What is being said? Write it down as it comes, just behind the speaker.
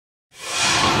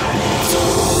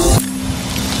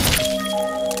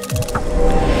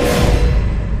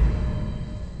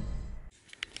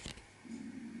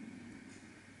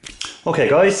Okay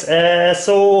guys, this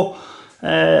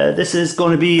is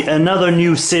going to be another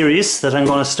new series that I'm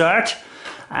going to start,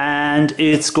 and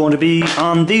it's going to be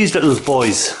on these little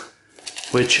boys,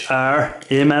 which are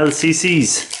mlccs.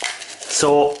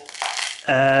 So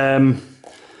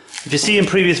if you see in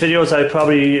previous videos, I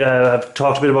probably have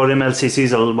talked a bit about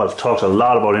mlccs, well, I've talked a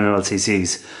lot about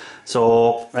mlccs.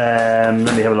 So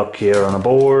let me have a look here on a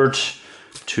board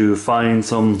to find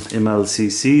some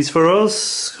mlccs for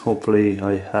us. Hopefully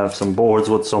I have some boards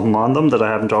with some on them that I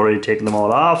haven't already taken them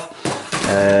all off.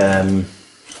 Let me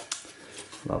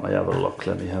have a look.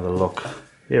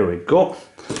 Here we go.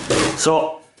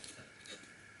 So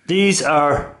these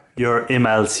are your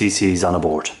mlccs on a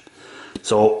board.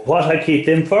 So what I keep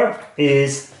them for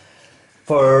is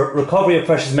for recovery of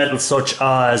precious metals such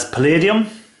as palladium,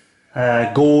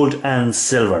 gold and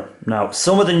silver. Now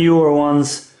some of the newer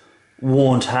ones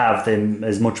won't have them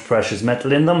as much precious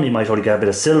metal in them. You might only get a bit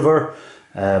of silver,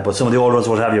 but some of the older ones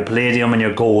will have your palladium and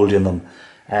your gold in them.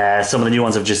 Some of the new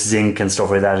ones have just zinc and stuff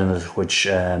like that in it, which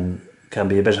can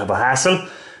be a bit of a hassle.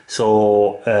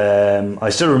 So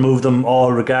I still remove them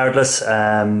all regardless,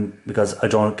 because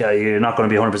you're not going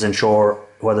to be 100% sure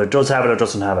whether it does have it or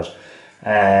doesn't have it.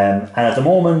 And at the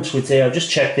moment, we'd say I've just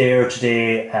checked there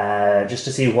today just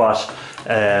to see what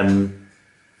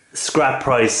scrap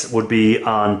price would be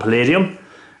on palladium,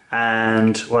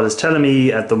 and what it's telling me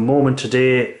at the moment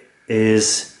today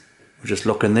is, we're just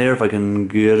looking there if I can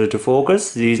get it to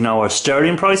focus, these now are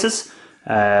sterling prices,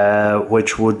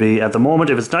 which would be at the moment,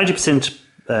 if it's 90%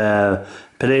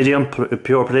 palladium,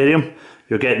 pure palladium,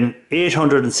 you're getting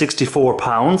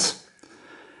 £864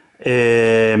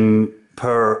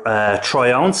 per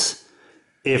troy ounce.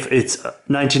 If it's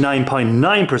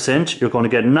 99.9%, you're going to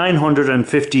get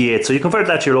 958. So you convert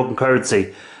that to your local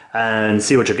currency and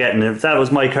see what you're getting. If that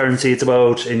was my currency, it's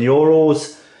about in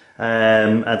euros.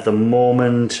 At the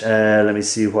moment, let me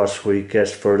see what we get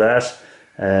for that.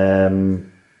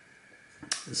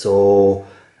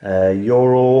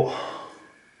 Euro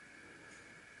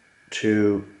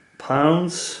to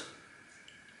pounds.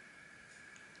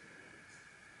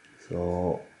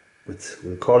 So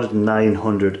we'll call it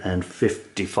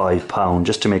 £955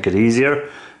 just to make it easier.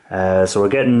 So we're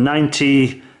getting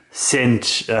 90p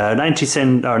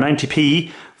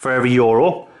for every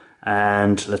euro,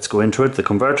 and let's go into it, the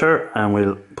converter, and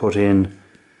we'll put in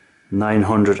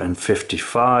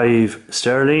 955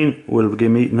 sterling will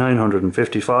give me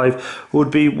 955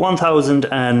 would be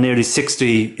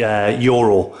 1,060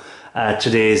 euro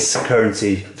today's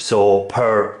currency, so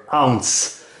per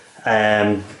ounce,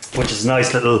 which is a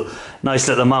nice little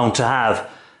amount to have.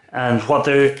 And what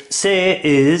they say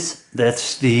is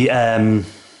that the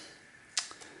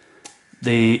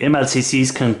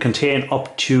mlccs can contain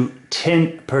up to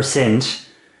 10%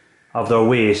 of their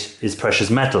weight is precious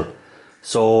metal.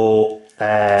 So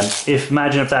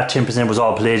imagine if that 10% was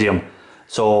all palladium.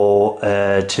 So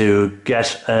to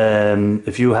get,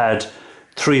 if you had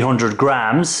 300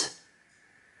 grams,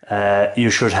 you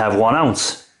should have 1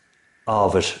 ounce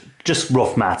of it. Just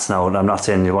rough maths now, and I'm not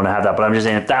saying you want to have that, but I'm just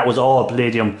saying if that was all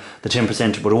palladium, the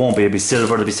 10%, but it won't be, it'll be silver,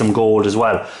 there'll be some gold as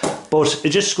well. But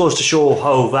it just goes to show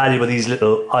how valuable these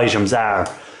little items are.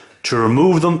 To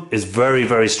remove them is very,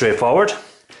 very straightforward.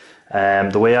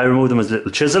 The way I remove them is a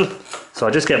little chisel. So I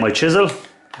just get my chisel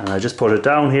and I just put it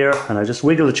down here and I just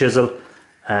wiggle the chisel,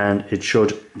 and it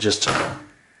should just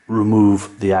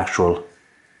remove the actual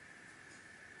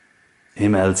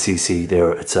mlcc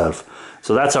there itself.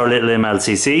 So that's our little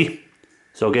mlcc.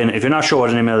 So again, if you're not sure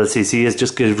what an mlcc is,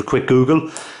 just give a quick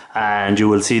Google and you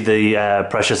will see the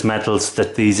precious metals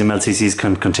that these mlccs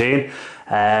can contain.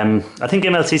 I think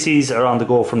mlccs are on the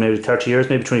go for nearly 30 years,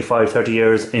 maybe 25-30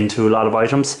 years into a lot of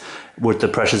items with the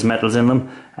precious metals in them.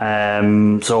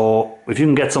 So if you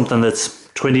can get something that's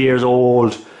 20 years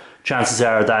old, chances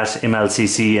are that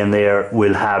mlcc in there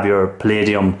will have your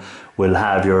palladium, will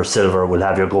have your silver, will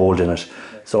have your gold in it.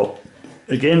 So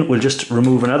again, we'll just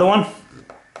remove another one.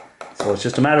 So it's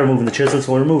just a matter of moving the chisel.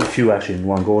 So we'll remove a few actually in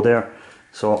one go there.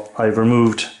 So I've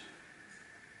removed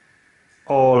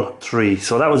all 3.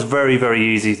 So that was very, very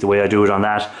easy the way I do it on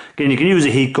that. Again, you can use a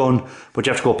heat gun, but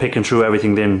you have to go picking through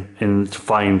everything then to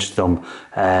find them.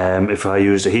 If I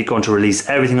used a heat gun to release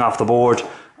everything off the board,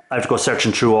 I have to go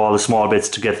searching through all the small bits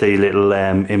to get the little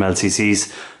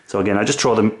mlccs. So again, I just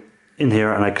throw them in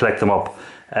here and I collect them up.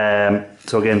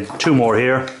 So again, 2 more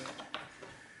here.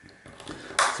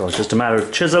 So it's just a matter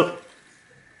of chisel,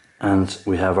 and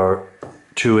we have our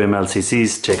 2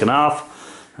 mlccs taken off.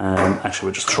 Actually,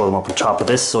 we'll just throw them up on top of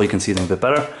this so you can see them a bit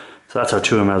better. So that's our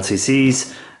 2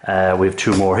 mlccs. We have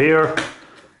 2 more here.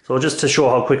 So just to show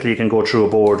how quickly you can go through a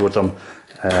board with them.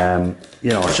 You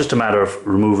know, it's just a matter of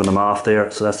removing them off there.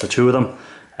 So that's the two of them.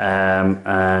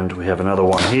 And we have another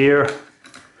one here.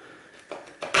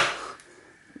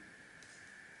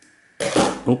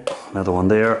 Oh, another one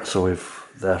there. So we've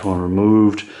that one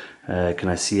removed. Can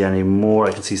I see any more?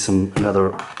 I can see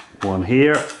another one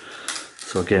here.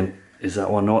 So again, is that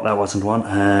one? No, that wasn't one.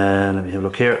 Let me have a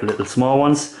look here. Little small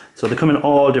ones. So they come in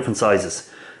all different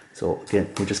sizes. So again,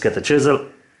 we just get the chisel,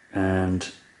 and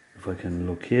if I can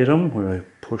locate them where I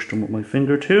pushed them with my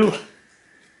finger too.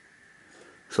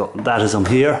 So that is them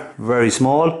here, very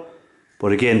small.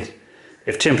 But again,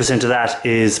 if 10% of that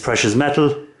is precious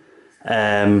metal,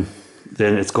 then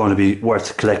it's going to be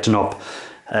worth collecting up.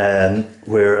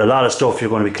 Where a lot of stuff you're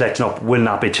going to be collecting up will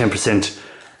not be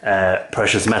 10%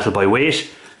 precious metal by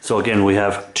weight. So again, we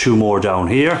have two more down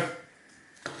here.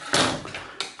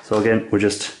 So again, we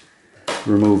just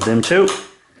remove them two,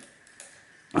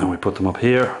 and we put them up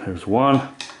here. There's one,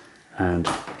 and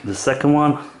the second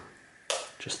one,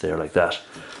 just there like that.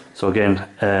 So again,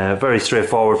 very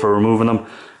straightforward for removing them.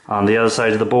 On the other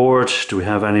side of the board, do we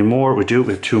have any more? We do.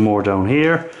 We have two more down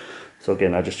here. So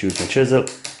again, I just use my chisel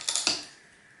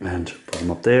and put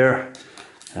them up there,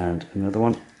 and another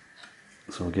one.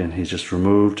 So again, he's just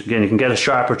removed. Again, you can get a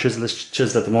sharper chisel. This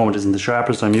chisel at the moment isn't the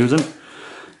sharpest I'm using.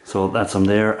 So that's them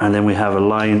there. And then we have a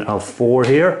line of 4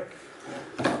 here.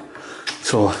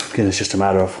 So again, it's just a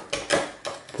matter of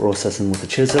processing with the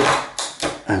chisel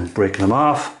and breaking them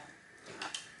off.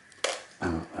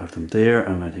 And I have them there,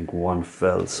 and I think one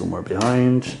fell somewhere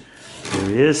behind. Here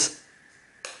he is.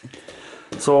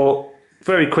 So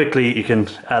very quickly you can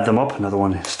add them up. Another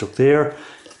one is stuck there.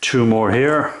 Two more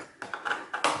here.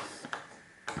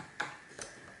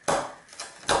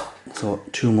 So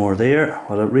two more there.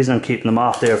 Well, the reason I'm keeping them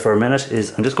off there for a minute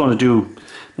is I'm just going to do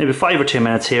maybe 5 or 10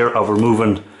 minutes here of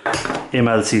removing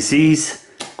mlcc's.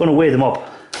 I'm going to weigh them up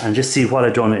and just see what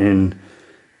I've done in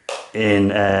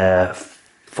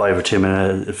 5 or 10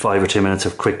 minutes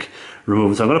of quick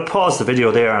removal. So I'm going to pause the video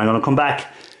there, and I'm going to come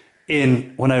back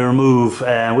in when I remove.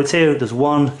 We'd say there's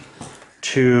 1,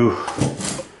 2,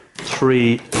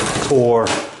 3, 4,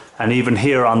 and even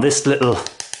here on this little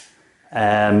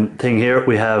thing here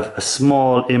we have a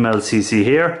small mlcc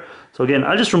here. So again,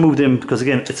 I'll just remove them because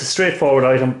again, it's a straightforward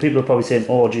item. People are probably saying,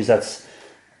 oh geez, that's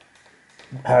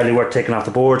hardly worth taking off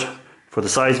the board for the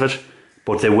size of it,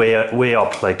 but they weigh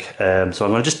up like so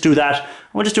I'm going to just do that.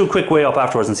 I'm going to just do a quick weigh up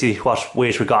afterwards and see what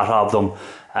weight we got of them,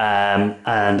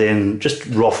 and then just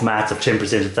rough maths of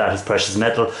 10% of that is precious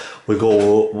metal. We'll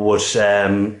go with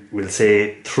we'll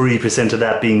say 3% of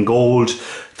that being gold,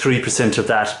 3% of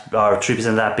that, or 3%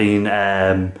 of that being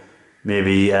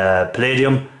maybe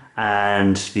palladium,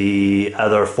 and the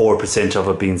other 4% of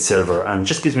it being silver, and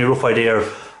just gives me a rough idea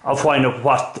of finding out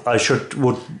what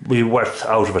would be worth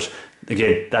out of it.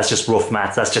 Again, that's just rough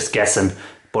maths, that's just guessing,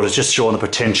 but it's just showing the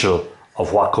potential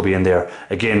of what could be in there.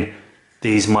 Again,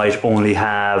 these might only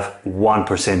have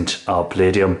 1% of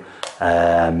palladium,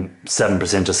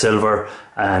 7% of silver,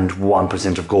 and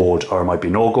 1% of gold, or it might be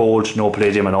no gold, no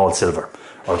palladium, and all silver,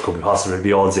 or it could possibly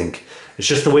be all zinc. It's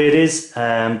just the way it is,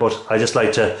 but I just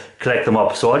like to collect them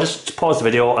up. So I'll just pause the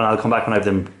video and I'll come back when I have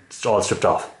them all stripped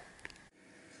off.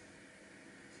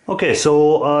 Okay,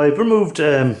 so I've removed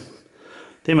the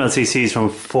mlcc's from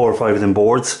 4 or 5 of them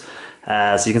boards.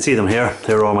 So you can see them here.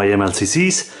 They're all my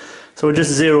mlcc's. So we'll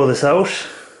just zero this out,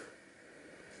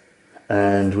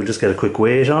 and we'll just get a quick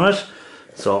weight on it.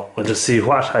 So we'll just see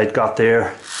what I'd got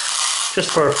there,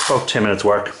 just for about 10 minutes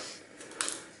work.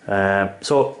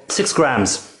 So 6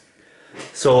 grams.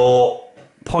 So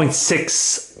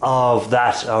 0.6 of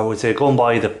that, I would say, going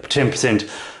by the 10%.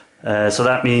 So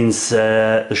that means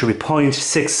there should be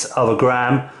 0.6 of a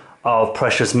gram of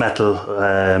precious metal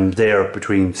there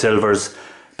between silvers,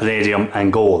 palladium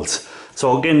and golds.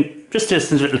 So again, just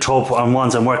this little tub on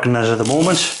ones I'm working at the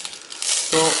moment.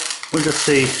 So we'll just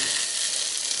see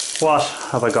what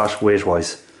have I got weight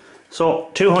wise. So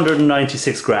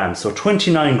 296 grams. So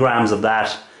 29 grams of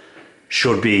that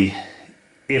should be,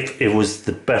 if it was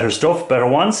the better stuff, better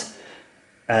ones,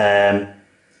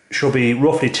 should be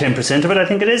roughly 10% of it, I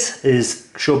think it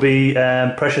should be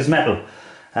precious metal,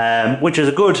 which is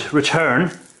a good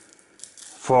return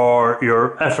for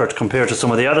your effort compared to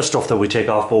some of the other stuff that we take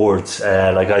off boards,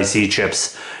 like IC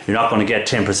chips. You're not going to get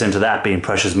 10% of that being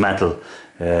precious metal.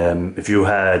 If you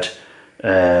had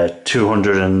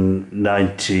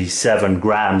 297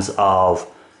 grams of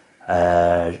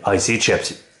IC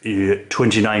chips,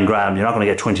 29 grams, you're not going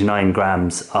to get 29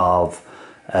 grams of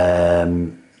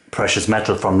precious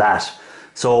metal from that.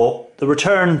 So the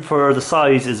return for the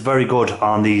size is very good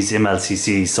on these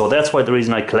mlcc's, so that's why the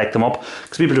reason I collect them up,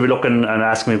 because people will be looking and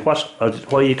asking me, why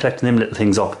are you collecting them little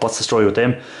things up, what's the story with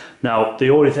them? Now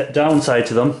the only downside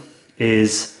to them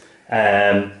is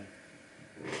the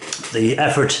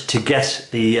effort to get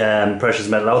the precious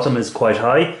metal out of them is quite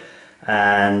high,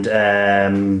 and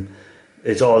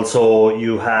it's also,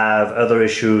 you have other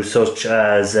issues such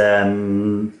as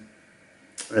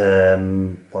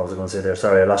what was I going to say there?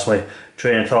 Sorry, I lost my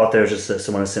train of thought there. Just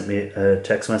someone has sent me a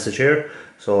text message here,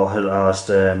 so I lost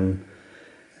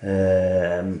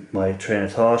my train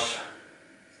of thought.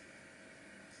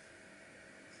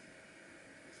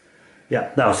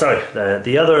 Yeah, no, sorry.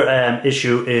 The other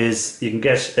issue is you can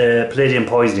get palladium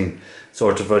poisoning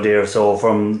sort of idea. So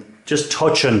from just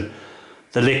touching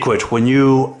the liquid, when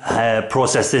you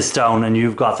process this down and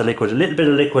you've got the liquid, a little bit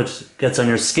of liquid gets on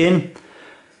your skin,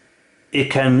 it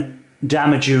can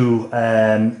damage you,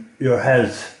 your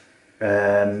health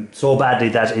so badly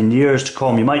that in years to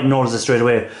come, you might notice it straight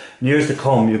away, in years to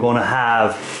come you're going to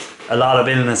have a lot of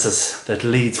illnesses that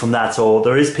leads from that. So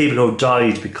there is people who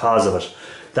died because of it.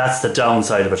 That's the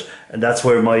downside of it, and that's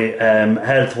where my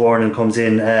health warning comes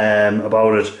in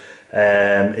about it,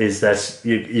 is that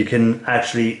you can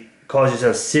actually cause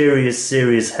yourself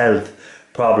serious health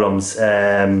problems.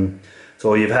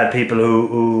 So you've had people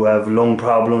who have lung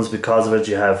problems because of it,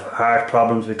 you have heart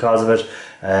problems because of it.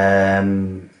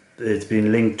 It's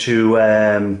been linked to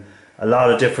a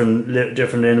lot of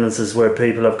different illnesses where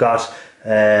people have got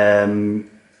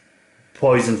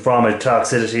poison from it.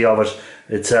 Toxicity of it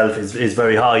itself is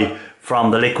very high from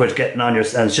the liquid getting on your,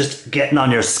 and it's just getting on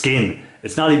your skin.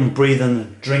 It's not even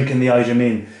breathing, drinking the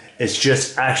item, it's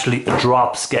just actually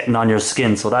drops getting on your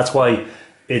skin. So that's why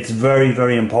it's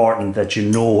very important that you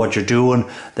know what you're doing,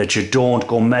 that you don't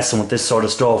go messing with this sort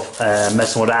of stuff,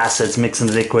 messing with acids, mixing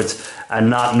the liquids and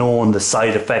not knowing the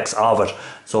side effects of it.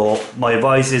 So my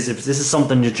advice is, if this is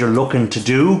something that you're looking to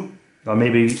do, or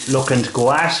maybe looking to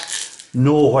go at,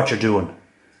 know what you're doing.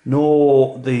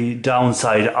 Know the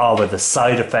downside of it, the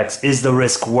side effects. Is the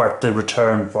risk worth the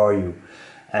return for you?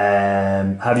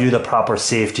 Have you the proper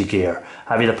safety gear?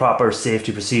 Have you the proper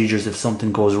safety procedures if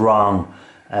something goes wrong?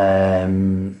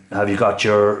 Have you got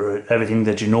your everything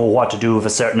that you know what to do if a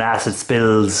certain acid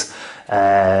spills?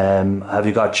 Have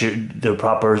you got the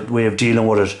proper way of dealing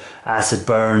with it? Acid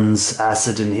burns,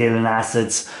 acid inhaling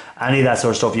acids, any of that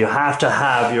sort of stuff. You have to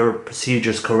have your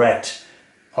procedures correct,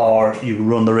 or you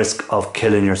run the risk of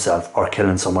killing yourself or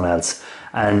killing someone else.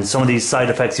 And some of these side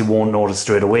effects you won't notice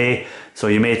straight away, so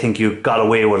you may think you got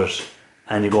away with it,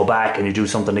 and you go back and you do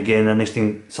something again, and next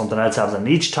thing something else happens, and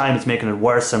each time it's making it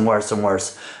worse and worse and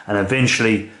worse, and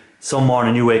eventually some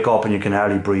morning you wake up and you can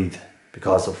hardly breathe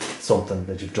because of something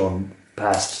that you've done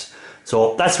past.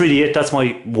 So that's really it. That's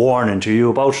my warning to you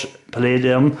about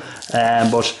palladium.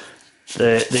 But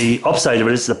the upside of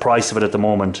it is the price of it at the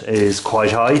moment is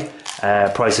quite high.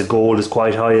 Price of gold is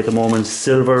quite high at the moment.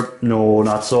 Silver, no,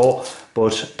 not so.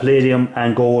 But palladium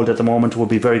and gold at the moment will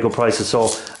be very good prices. So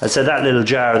I said that little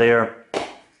jar there,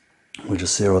 we'll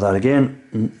just zero that again.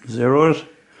 Zero it,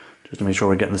 just to make sure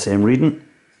we're getting the same reading.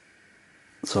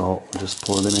 So we'll just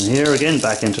pour them in here again,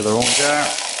 back into their own jar.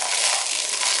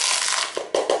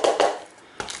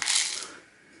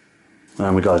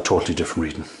 And we got a totally different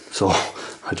reading. So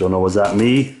I don't know, was that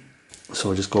me? So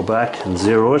I'll just go back and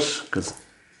zero it, because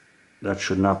that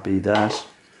should not be that.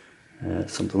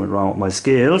 Something went wrong with my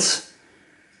scales.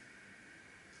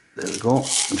 There we go. I'll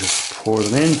just pour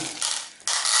them in.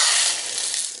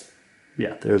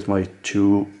 Yeah, there's my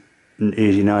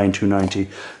 289, 290.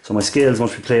 So my scales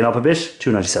must be playing up a bit.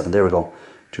 297, there we go.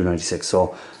 296.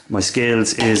 So my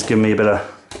scales is giving me a bit of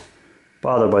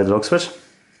bother by the looks of it.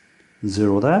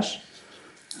 Zero that.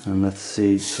 And let's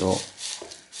see, so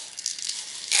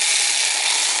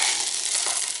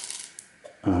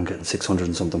I'm getting 600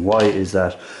 and something. Why is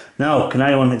that? Now, can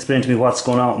anyone explain to me what's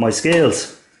going on with my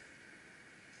scales?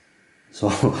 So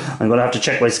I'm going to have to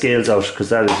check my scales out, because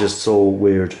that is just so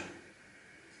weird.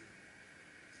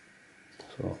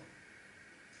 So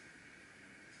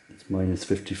it's minus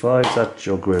 55, that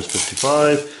jugware is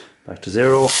 55, back to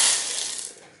zero.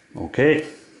 Okay,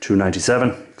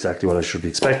 297, exactly what I should be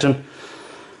expecting.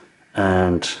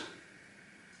 And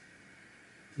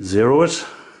zero it.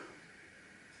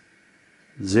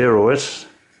 Zero it.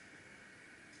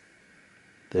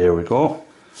 There we go.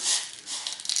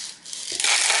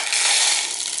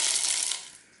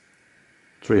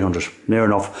 $300, near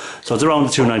enough. So it's around the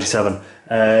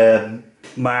 297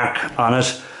 mark on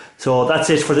it. So that's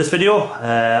it for this video.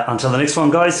 Until the next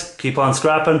one, guys, keep on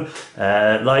scrapping.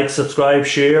 Like, subscribe,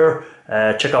 share.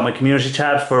 Check out my community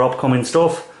tab for upcoming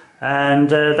stuff. And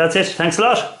that's it. Thanks a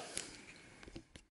lot.